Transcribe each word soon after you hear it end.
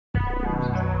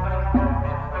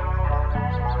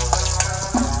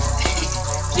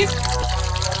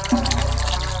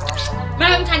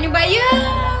Malam खानु भयो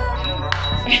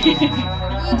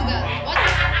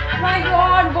My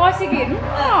god बसेको हेर्नु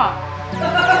न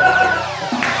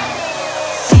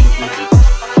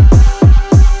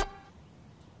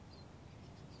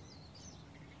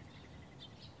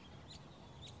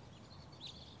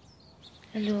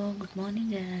Hello, good morning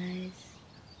guys.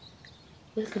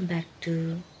 Welcome back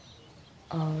to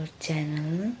our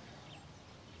channel.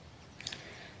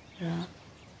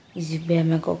 हिजो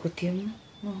बिहामा गएको थियौँ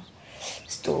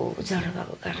यस्तो जाडो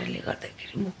भएको कारणले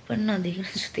गर्दाखेरि मुख पनि नदेखेर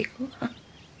सुतेको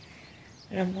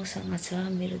र मसँग छ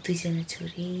मेरो दुईजना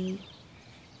छोरी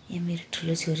यहाँ मेरो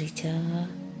ठुलो छोरी छ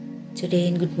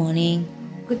छोडेन गुड मर्निङ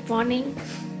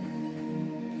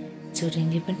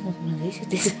छोरीले पनि मुख नदेखेर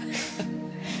सुतेछ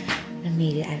र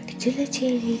मेरो अर्को ठुलो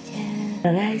छोरी छ र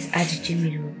गाइस आज चाहिँ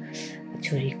मेरो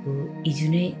छोरीको हिजो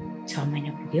नै 6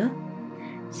 महिना पुग्यो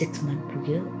 6 month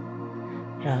पुग्यो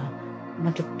र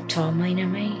मतलब 6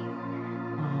 महिनामै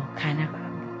खाना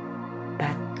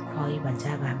भात खुवाई भन्छ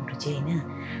अब हाम्रो चाहिँ होइन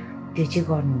त्यो चाहिँ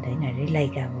गर्नु हुँदैन अरे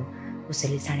लाइक अब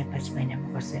कसैले 5.5 महिनामा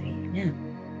गर्छ अरे होइन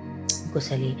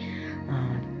कसैले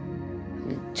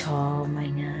 6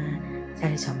 महिना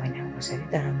 6.5 महिनामा गर्छ अरे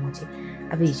तर म चाहिँ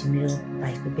अब हिजो मेरो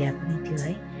भाइको बिहा पनि थियो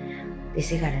है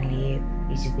त्यसै कारणले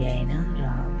हिजो भ्याएन र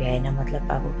भ्याएन मतलब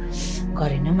अब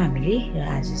गरेनौँ हामीले र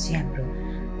आज चाहिँ हाम्रो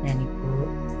नानीको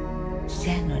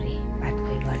सानो अरे भात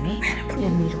खुवाई गर्ने र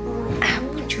मेरो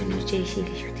आफ्नो छोरी चाहिँ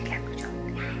यसरी सुतिरहेको छ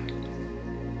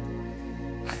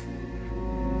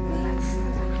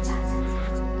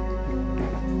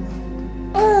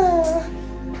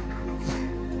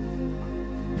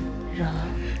र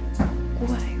को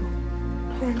आयो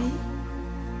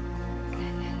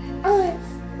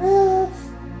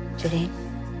छोरी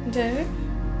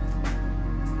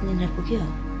निन्द्रा पुग्यो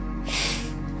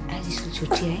आज स्कुल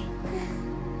छुट्टी है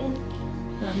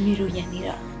र मेरो यहाँनिर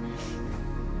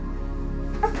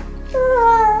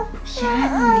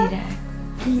सानो लिएर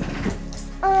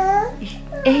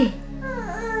ए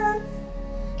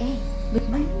गुड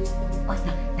मर्निङ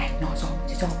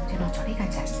नचढै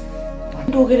खान्छ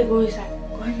डोकेर गयो सायद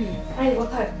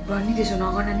ब्रनी त्यसो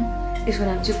नगर्न नि यसको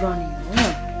नाम चाहिँ ब्रनी हो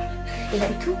यसलाई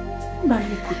यत्रो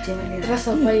ब्रनी खुट्छ भनेर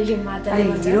सबैले माताले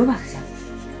हिरो भएको छ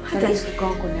तर यसको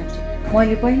गाउँको नाम चाहिँ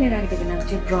मैले पहिल्यै राखिदिएको नाम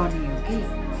चाहिँ ब्रनी हो कि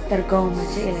तर गाउँमा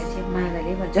चाहिँ यसलाई चाहिँ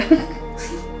मादले भन्छ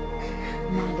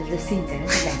मादल त सिन्छ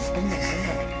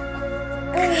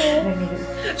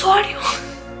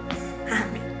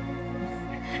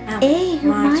ए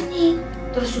गुड मर्निङ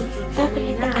तर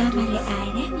तपाईँले त आमाले आएर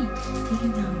नि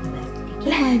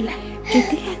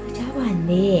त्यति खाएको छ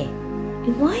भन्ने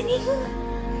गुड मर्निङ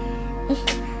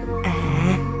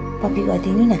पप्पी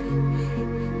गरिदिनु न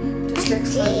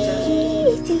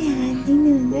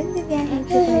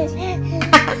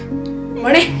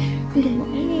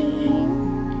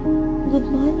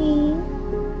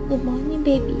Good morning,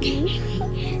 baby.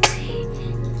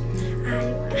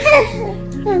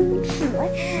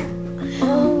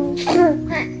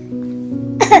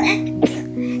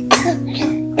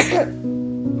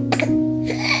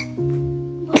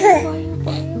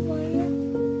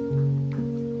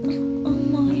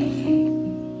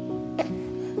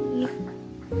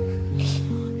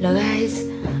 ल गाइस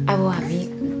अब हामी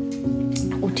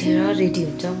उठेर रेडी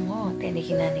हुन्छौँ हो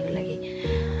त्यहाँदेखि नानीको लागि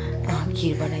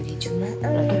खिर बनाइदिन्छु म र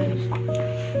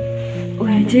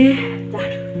उहाँ चाहिँ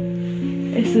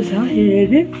यस्तो छ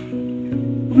हेरेँ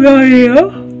हो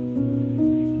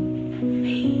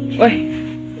ओइ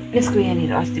यसको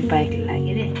यहाँनिर अस्ति बाइक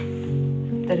लाग्यो अरे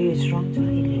तर यो स्ट्रङ छ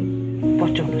यसले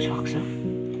पचाउनु सक्छ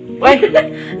ओइ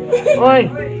ओइ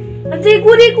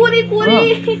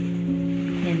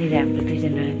यहाँनिर हाम्रो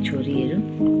दुईजना छोरीहरू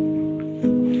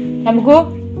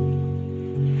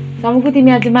सामुको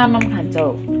तिमी आज मामाम खान्छौ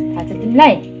थाहा छ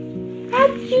तिमीलाई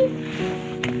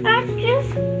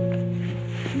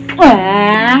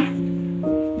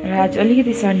र आज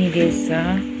अलिकति सनी डेज छ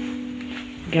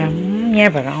घाम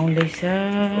यहाँबाट आउँदैछ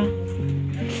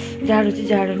जाडो चाहिँ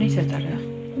जाडो नै छ तर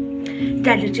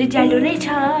जाडो नै छ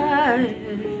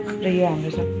र यो हाम्रो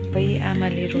सबै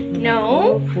आमाले रोप्नु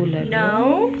फुलहरू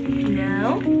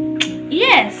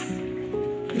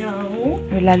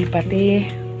लालुपाते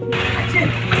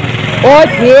ओ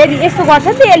फेरि यस्तो गर्छ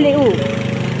नि यसले ऊ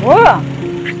हो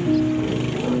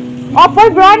अप्पर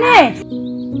ब्रने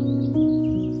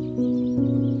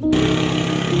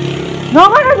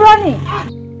नगर ब्रने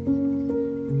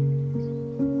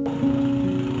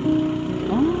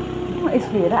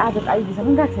यसको हेर आज अहिलेसम्म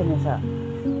गएको छैन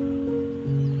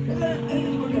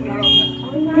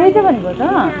त्यही त भनेको त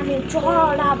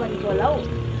चढा भनेको होला हौ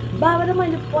बाबा र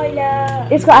मैले पहिला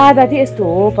यसको आधा चाहिँ यस्तो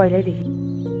हो पहिल्यैदेखि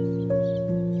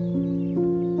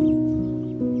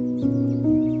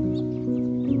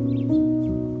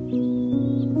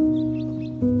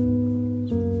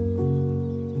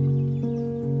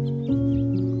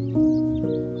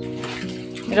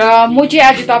र म चाहिँ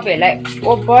आज तपाईहरुलाई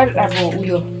ओभर अब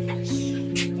उयो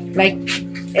लाइक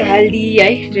हेल्दी है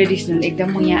ट्रेडिसनल एकदम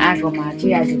म यहाँ आगोमा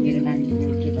चाहिँ आज मेरो नानीले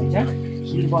के भन्छ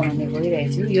खिर बनाउने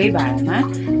गइरहेछु यही भाँडामा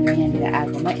र यहाँनिर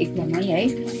आगोमा एकदमै है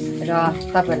र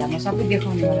तपाईहरुलाई म सबै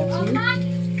देखाउने वाला छु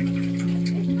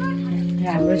र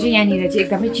हाम्रो चाहिँ यहाँनिर चाहिँ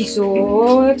एकदमै चिसो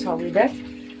छ वेदर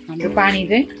हाम्रो पानी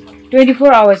चाहिँ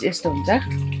 24 आवर्स यस्तो हुन्छ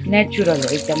नेचुरल हो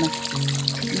एकदमै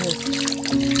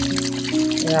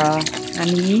र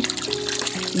हामी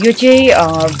यो चाहिँ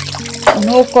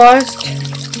नो कस्ट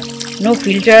नो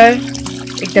फिल्टर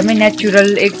एकदमै नेचुरल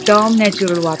एकदम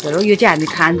नेचुरल वाटर हो यो चाहिँ हामी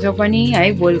खान्छौँ पनि है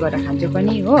बोइल गरेर खान्छौँ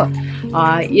पनि हो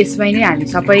यसमै नै हामी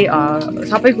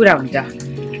सबै कुरा हुन्छ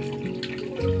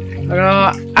र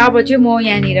अब चाहिँ म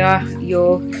यहाँनिर यो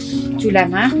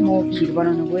चुल्हामा म खिर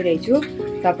बनाउन गइरहेछु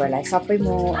तपाईहरुलाई सबै म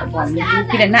भन्छु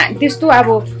किन त्यस्तो अब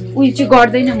उयो चाहिँ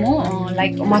गर्दैन म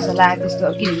लाइक मसला त्यस्तो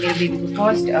किनभने मेरो बेबीको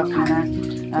फर्स्ट खाना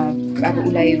अब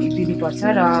उसलाई दिनुपर्छ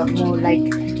र म लाइक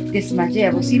त्यसमा चाहिँ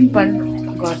अब सिम्पल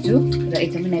गर्छु र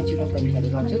एकदमै नेचुरल तरिकाले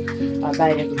गर्छु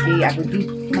बाहिरको केही अब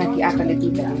दुधमाथि आफूले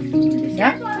दुधहरू दिँदैछ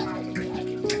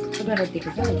तपाईँलाई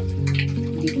देखेको छ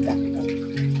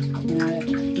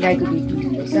गाईको दुध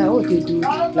दिँदैछ हो त्यो दुध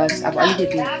प्लस अब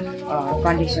अलिकति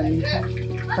कन्डिसन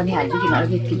पनि हाल्छु किन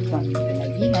अलिकति थिक बनाउनुको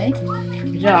लागि है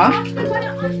र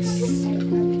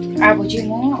अब चाहिँ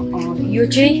म यो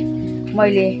चाहिँ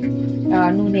मैले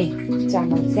नुने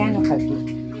चामल सानो खालको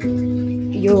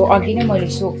यो अघि नै मैले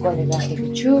सोक गरेर राखेको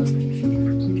छु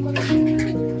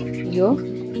यो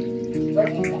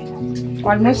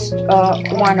अलमोस्ट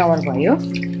 1 आवर भयो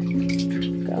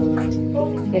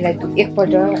यसलाई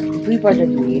दुईपल्ट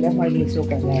धोएर मैले सोक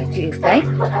गरेर राखेको छु यसलाई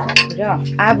र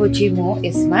अब चाहिँ म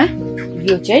यसमा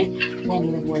यो चाहिँ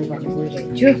यहाँनिर बोइल गर्न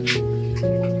गइरहेको छु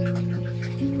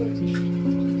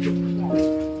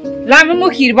ल म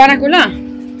खिर बनाएको ल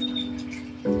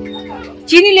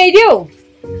चिनी ल्याइदेऊ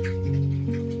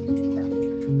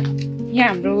यहाँ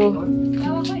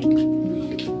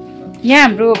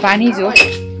हाम्रो भानिज हो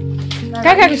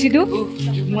कहाँ गएको सिधु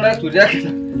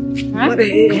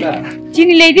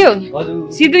चिनी ल्याइदेऊ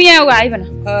सिधु यहाँ आइ भन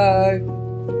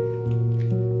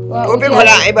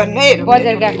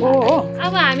बजार गएको हो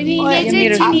अब हामीले चाहिँ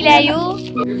चिनी ल्यायो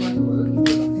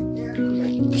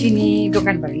चिनी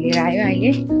दोकानबाट लिएर आयो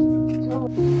अहिले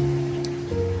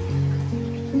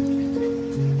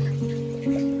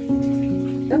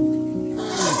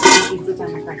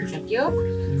काटिसक्यो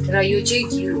र यो चाहिँ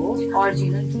घिउ हो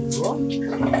ओरिजिनल घिउ हो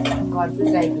घरको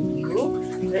गाईको घिउ हो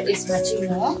र यसमा चाहिँ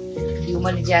म घिउ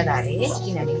मैले ज्यादा हालेँ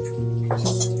किनभने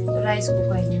राइसको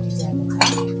क्वान्टिटी ज्यादा छ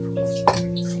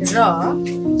र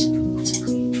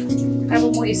अब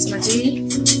म यसमा चाहिँ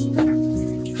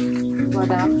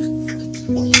बदाम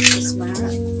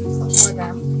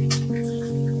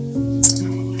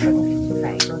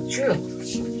फ्राई गर्छु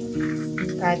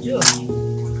काजु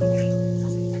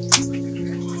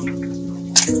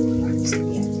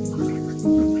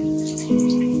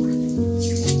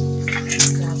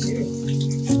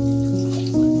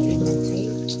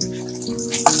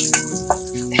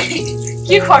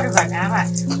के गर्नु भने आमा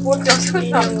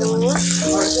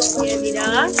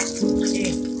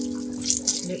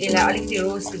यसलाई अलिकति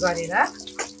रोस्ट गरेर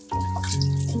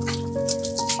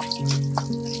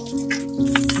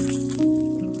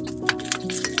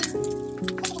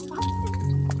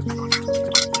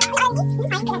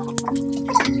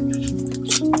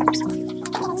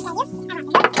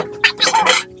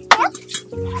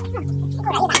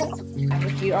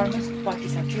खिर अलमोस्ट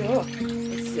पकिसक्यो हो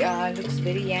लुक्स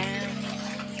भेरी याम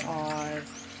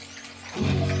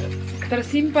तर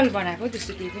सिम्पल बनाएको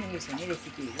त्यस्तो केही पनि उयो छैन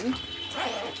रेसिपीहरू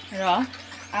र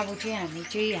अब चाहिँ हाम्रो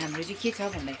चाहिँ के छ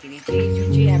भन्दाखेरि चाहिँ जुन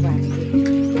चाहिँ अब हामीले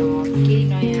केही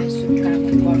नयाँ शुभ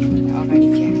कामहरू गर्नुभन्दा अगाडि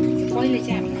चाहिँ हामीले पहिले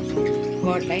चाहिँ हाम्रो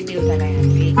गडलाई देउतालाई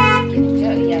हामीले के भन्छ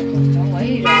याद गर्छौँ है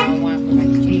र उहाँको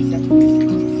लागि चाहिँ एकदम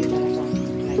देउतालाई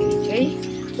चढाउनुको लागि चाहिँ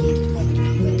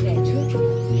गरिरहेको छु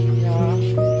र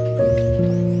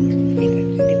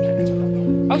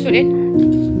छोरे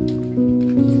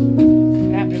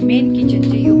हाम्रो मेन किचन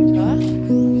चाहिँ यो छ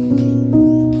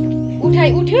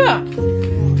उठ्यो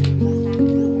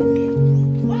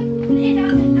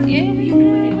ए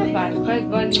भातको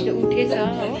गली त उठेछ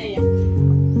हो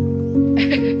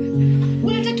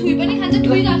उले चाहिँ ठुई पनि खान्छ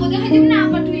ठुई गएको देखाइदिउँ न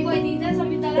अब ठुई गइदिन्छ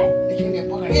समितालाई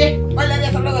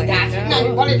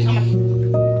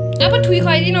अब ठुई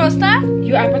खुवाइदिनुहोस् त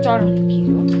यो अब चढाउनु के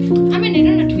हो अब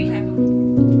हेर्नु न ठुई खाएको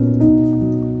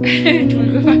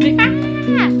ठुलो पनि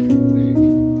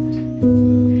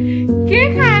के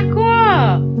खाएको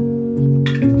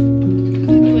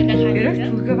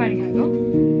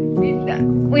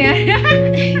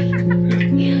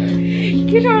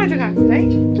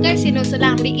Guys, you know, so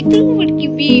I'm eating with the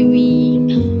baby.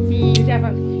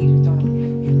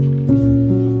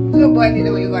 यो बहिनीले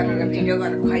उयो गरेर भिडियो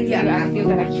गरेर खुवाइदियो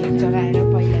एउटा खिर चलाएर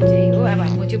पहिला चाहिँ हो अब म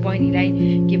चाहिँ बहिनीलाई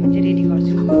के भन्छ रेडी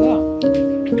गर्छु हो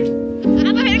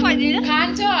अब फेरि खुवाइदिनु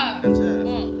खान्छ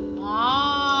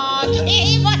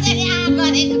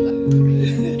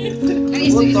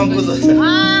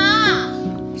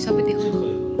सबै देख्नु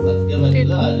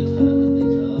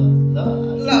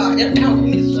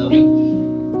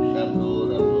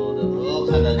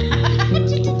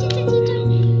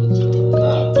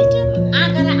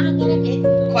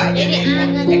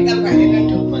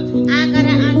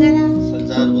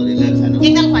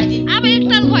अब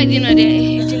एकताल खुवाइदिनु अरे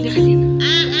एकछिन देखाइदिनु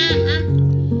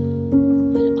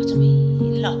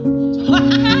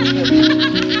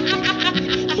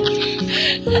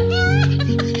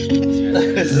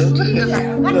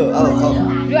लु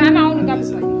आमा आउनु काम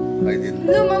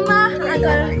लु मम्मा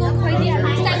आगरको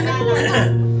खुवाइदिहाल्नु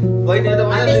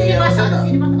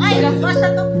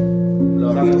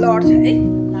लड छ है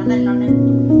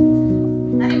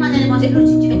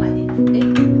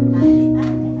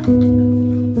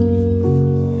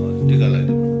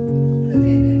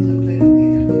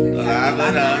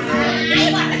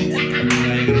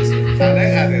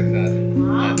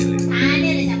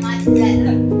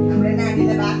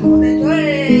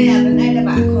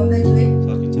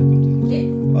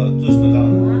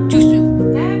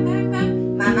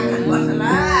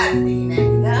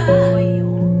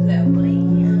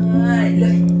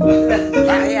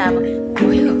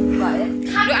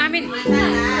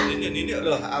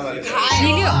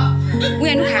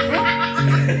उयानु खाएको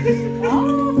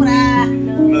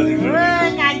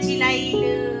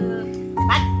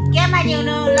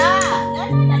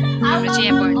हाम्रो चाहिँ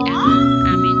यहाँ बर्थडे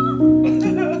आमेन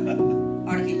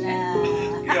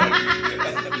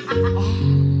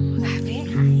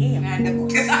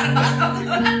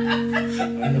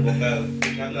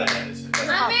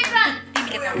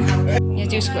यहाँ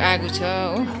चाहिँ उसको आगो छ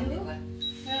हो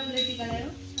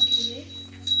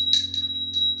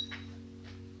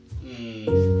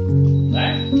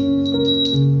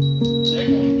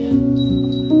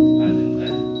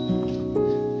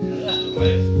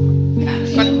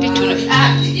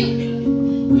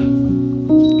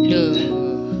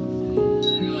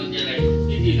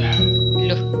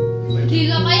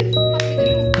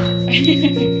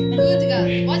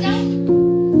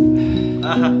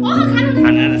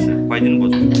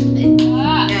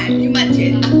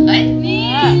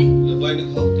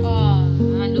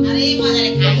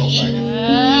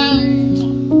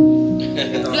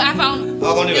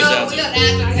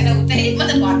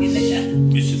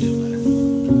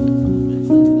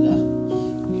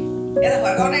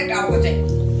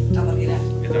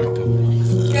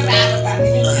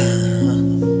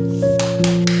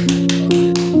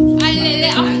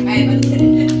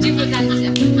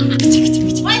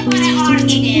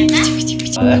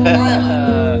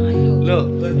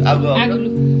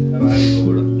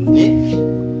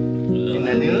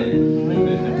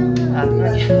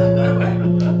कति ठुलो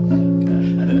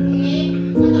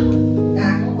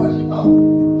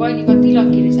बहिनी कति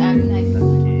लक्की रहेछ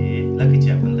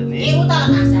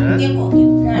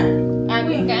आगो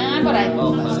आगो कहाँबाट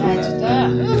आइपुग्छ आज त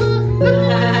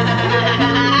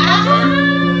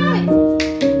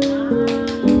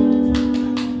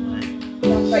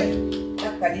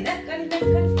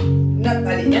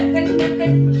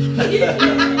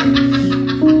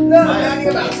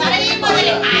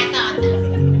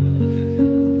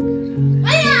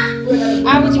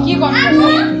अब चाहिँ के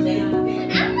गर्नुपर्छ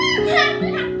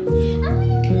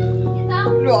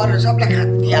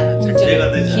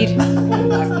सबलाई खिर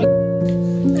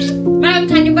माम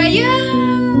खानु भयो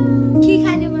के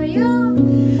खानु भयो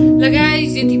ल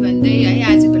गाइस यति भन्दै है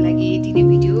आजको लागि यति नै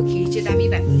भिडियो खिर चाहिँ दामी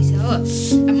भएको रहेछ हो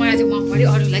मलाई चाहिँ मन पऱ्यो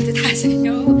अरूलाई चाहिँ थाहा छैन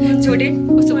हो छोडे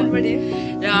कस्तो मन पऱ्यो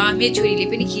र मेरो छोरीले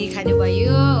पनि खिर खानु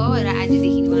भयो हो र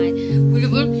आजदेखि उहाँ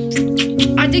बुलबुल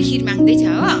अझै खिर माग्दैछ हो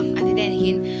अनि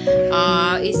त्यहाँदेखि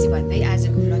यसो भन्दै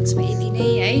आजको भ्लग्समा यति नै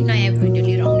है नयाँ भिडियो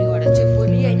लिएर आउने वाला चाहिँ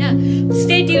भोलि होइन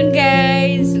स्टे ट्युन गाइस